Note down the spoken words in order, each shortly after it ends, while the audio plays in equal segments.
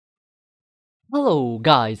Hello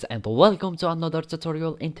guys and welcome to another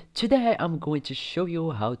tutorial, and today I'm going to show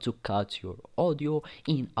you how to cut your audio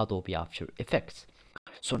in Adobe After Effects.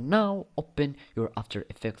 So now open your After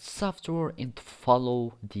Effects software and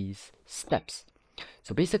follow these steps.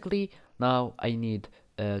 So basically now I need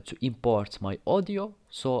to import my audio,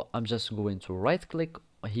 so I'm just going to right click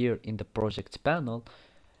here in the project panel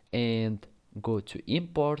and go to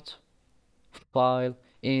import file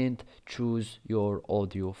and choose your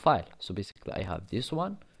audio file. So basically I have this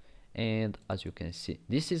one, and as you can see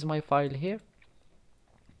this is my file here.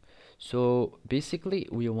 So basically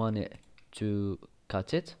we want it to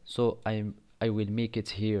cut it, so I will make it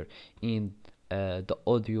here in the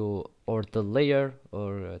audio or the layer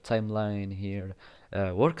or timeline here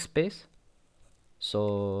workspace.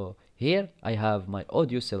 So here I have my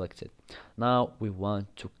audio selected. Now we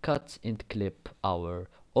want to cut and clip our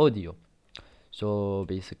audio. So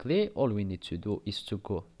basically all we need to do is to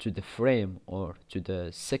go to the frame or to the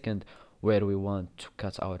second where we want to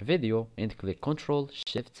cut our video and click Ctrl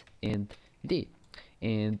Shift and D,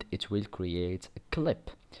 and it will create a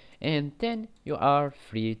clip, and then you are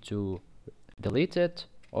free to delete it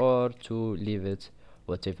or to leave it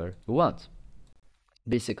whatever you want.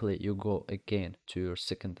 Basically you go again to your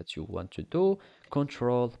second that you want to do,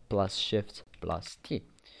 Ctrl plus Shift plus T.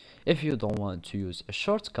 If you don't want to use a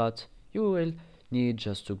shortcut, you will need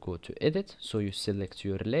just to go to edit, so you select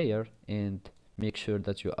your layer and make sure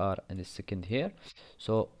that you are in the second here.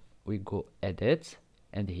 So we go edit,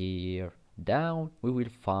 and here down we will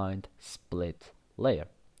find split layer.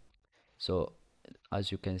 So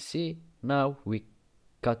as you can see now we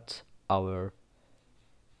cut our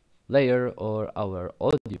layer or our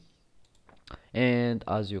audio, and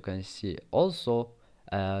as you can see also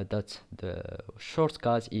that the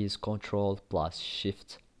shortcut is Ctrl plus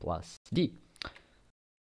Shift plus D.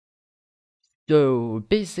 So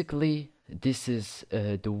basically this is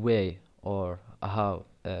the way or how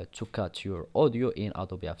to cut your audio in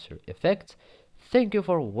Adobe After Effects. Thank you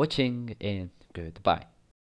for watching and goodbye.